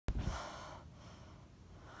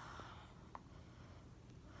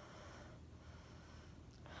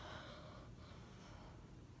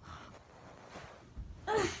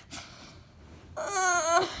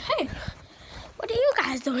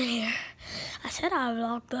doing here? I said I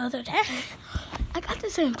vlogged the other day. I got the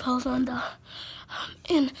same clothes on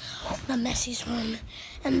in the Messi's room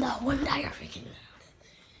and the one diary.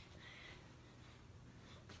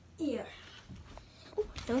 Here. Ooh,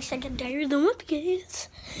 let me check the diary of the month, kids.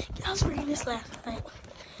 I was reading this last night.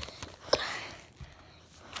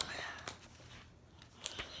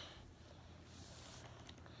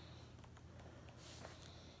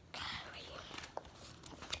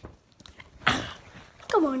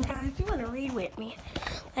 Come on, guys, you want to read with me?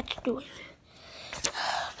 Let's do it.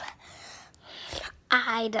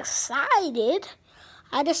 I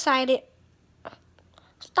decided,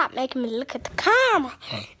 stop making me look at the camera.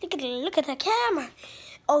 Look at the camera.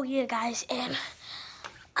 Oh, yeah, guys, and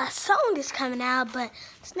a song is coming out, but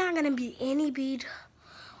it's not going to be any beat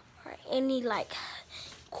or any, like,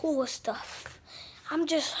 cool stuff. I'm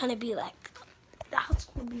just going to be, like, the house is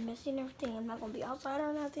going to be messy and everything. I'm not going to be outside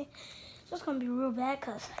or nothing. It's going to be real bad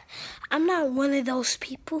because I'm not one of those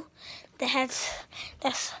people that's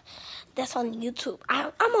on YouTube.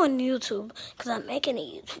 I'm on YouTube because I'm making a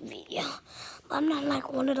YouTube video. But I'm not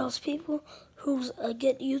like one of those people who's a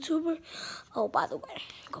good YouTuber. Oh, by the way,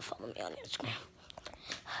 go follow me on Instagram.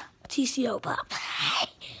 TCO Pop.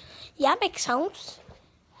 Yeah, I make songs.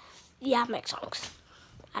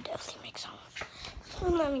 I definitely make songs. So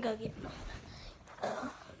let me go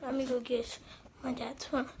get my dad's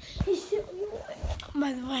phone.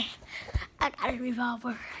 By the way, I got a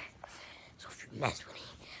revolver. So if you mess with me.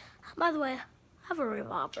 By the way, I have a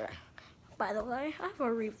revolver.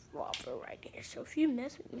 right here. So if you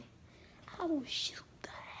mess with me, I will shoot the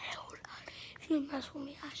hell out of you. If you mess with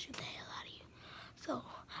me, I'll shoot the hell out of you. So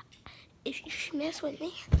if you mess with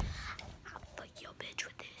me, I'll fuck your bitch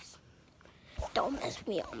with this. Don't mess with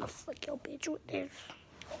me, I'm gonna fuck your bitch with this.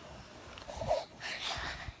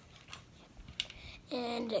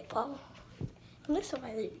 And well, looks like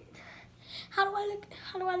I did. How do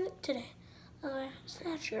I look today?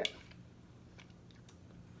 Snapchat.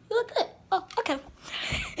 You look good. Oh, okay.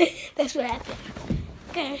 That's what happened.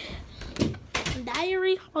 Okay.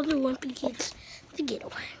 Diary of the Wimpy Kids, the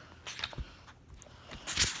getaway.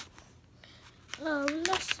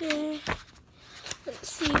 Let's see.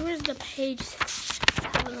 Where's the page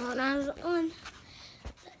I was on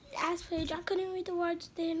the last page. I couldn't read the words.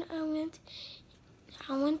 Then I went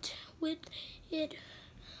with it,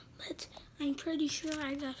 but I'm pretty sure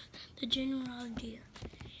I got the general idea.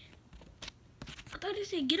 I thought it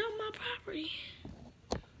said, get on my property.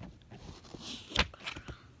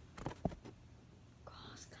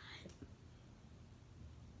 Cross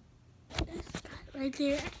cut. That's cut right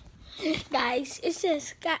there. Guys, it says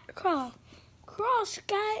Scott Cross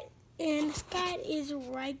Scott, and Scott is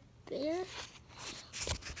right there.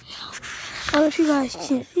 I don't know if you guys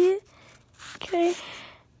can see it. Okay.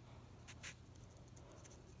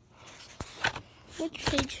 Which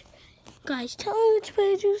page? Guys, tell me which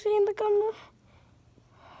page you see in the camera.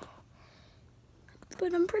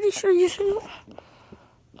 But I'm pretty sure you see it.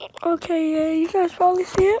 Okay, yeah, you guys probably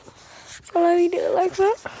see it. So let me do it like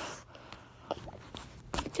that.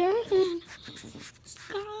 Then,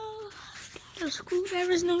 the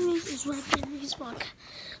screwdriver's name is right there in his pocket.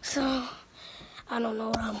 So, I don't know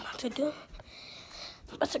what I'm about to do.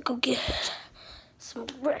 I'm about to go get some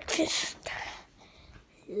breakfast.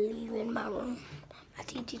 Leaving my room. My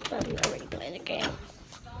TT's probably already playing the game.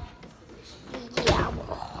 Yeah,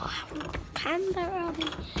 well, kinda early.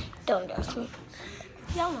 Don't ask me.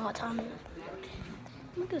 Y'all know what time it is.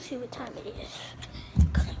 Let me go see what time it is.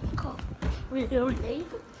 Cause I'm going really late.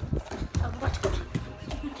 I'm about to go see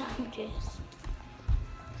what time it is.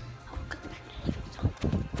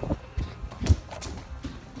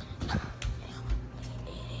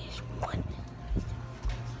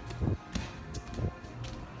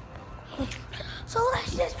 So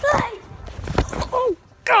let's just play. Oh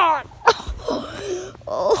God!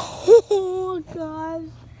 Oh gosh!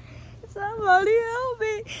 Somebody help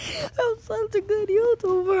me! I'm such a good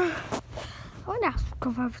YouTuber. I wonder how to go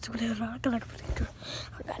over to the other.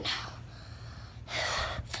 Okay, now.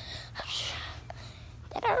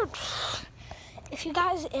 That hurts. If you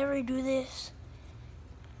guys ever do this,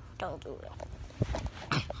 don't do it.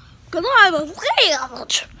 Cause I'm afraid. I'm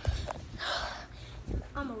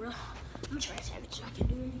gonna try to have it so I can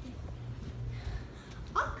do anything.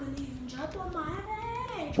 I couldn't even jump on my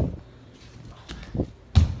head.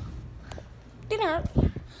 Didn't hurt.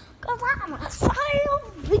 Cause I'm a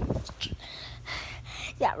savage.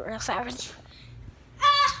 Yeah, real savage.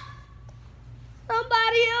 Ah!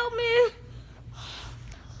 Somebody help me.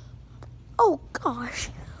 Oh gosh.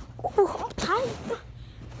 Oh, I'm tired.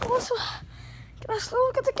 Can I still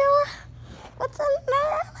look at the camera? What's in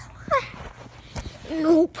there?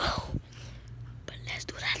 Nope. But let's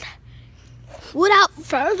do that. Without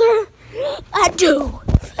further ado.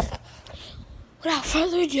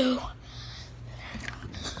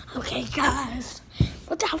 Okay, guys.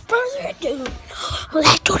 Without further ado,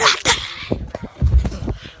 let's do that.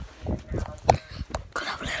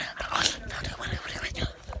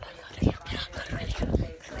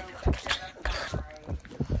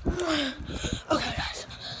 Okay, guys.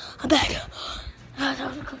 I'm back.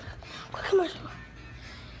 Quick commercial.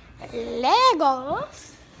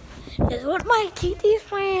 Legos is what my TT is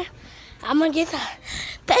playing. I'm gonna get the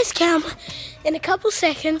face cam in a couple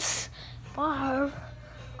seconds for her.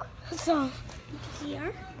 So you can see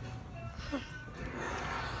her.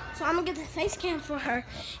 So I'm gonna get the face cam for her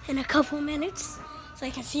in a couple minutes, so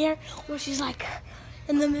you can see her when she's like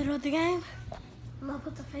in the middle of the game. I'm gonna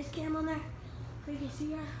put the face cam on there so you can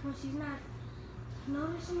see her when she's not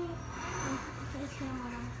noticing it. I'm gonna put the face cam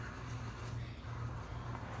on her.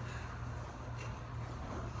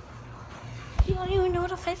 You don't even know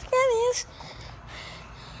what a face cam is.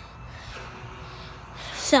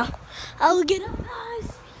 So I'll get up,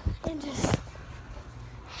 guys, and just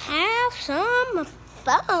have some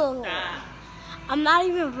fun. Stop. I'm not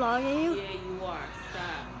even vlogging you. Yeah, you are.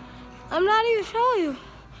 Stop. I'm not even showing you.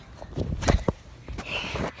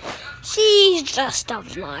 She's just a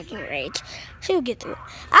vlogging rage. She'll get through it.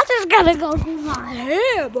 I just gotta go do my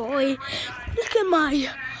hair, boy. Look at my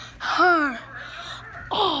hair.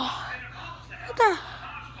 Oh, look at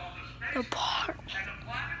the part.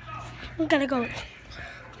 I'm gonna go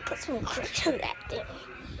put some grease on that thing.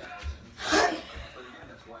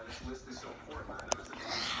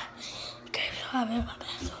 Okay, so I'm in my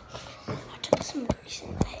bath. I took some grease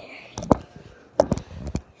in my hair.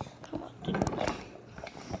 Come on, dude.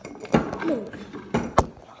 Move.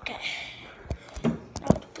 Okay.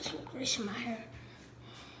 I'll put some grease in my hair.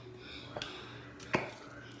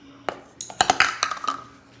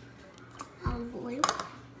 Olive oil.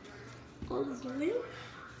 Olive oil.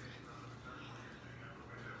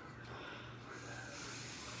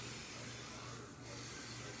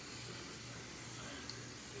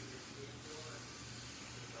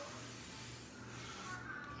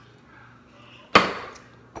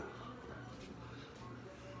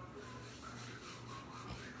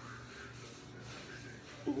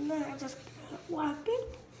 And then I just wipe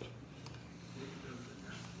it.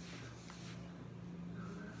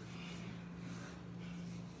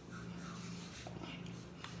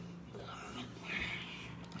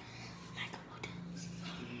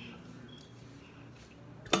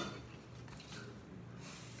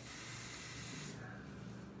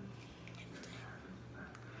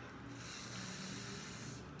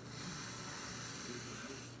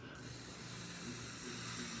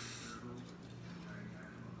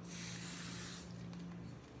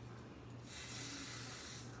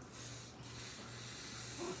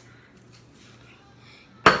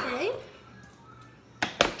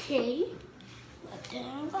 Okay.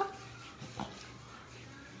 Whatever.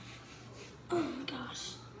 Oh my gosh.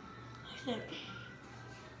 Like that.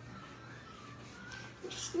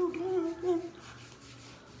 I'm still doing it.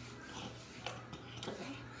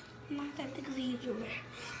 Okay. I'm not that big of a YouTuber.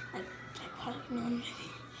 Like probably not maybe.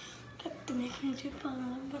 Got the next music, but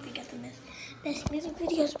I'm about to get the next music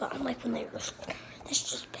videos, but I'm like when they were, that's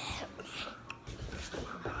just bad.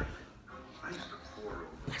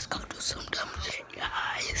 Let's go do some dumb shit,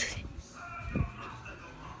 guys.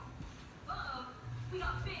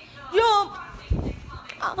 Jump!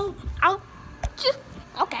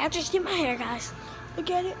 I'll just get my hair, guys. Look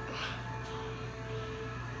at it.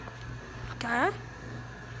 Okay.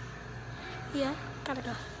 Yeah, gotta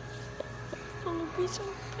go. Gonna be so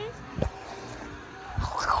face.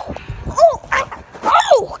 Oh,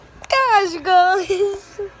 guys.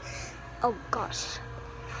 Oh gosh.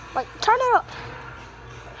 Like, turn it up.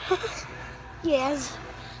 Yes.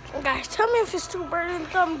 Guys, tell me if it's too bright in the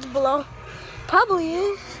comments below. Probably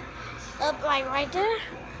is. Up like right there.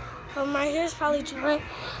 My hair is probably too bright.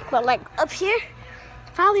 But like up here,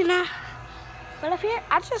 probably not. But up here,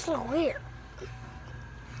 I just look weird.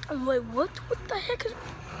 I'm like, what the heck is...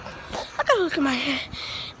 I gotta look at my hair.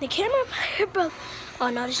 The camera, my hair, bro. Oh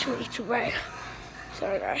no, this one is too bright.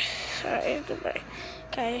 Sorry guys. Sorry, it's too bright.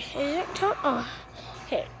 Okay, is it turned on?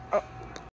 Okay.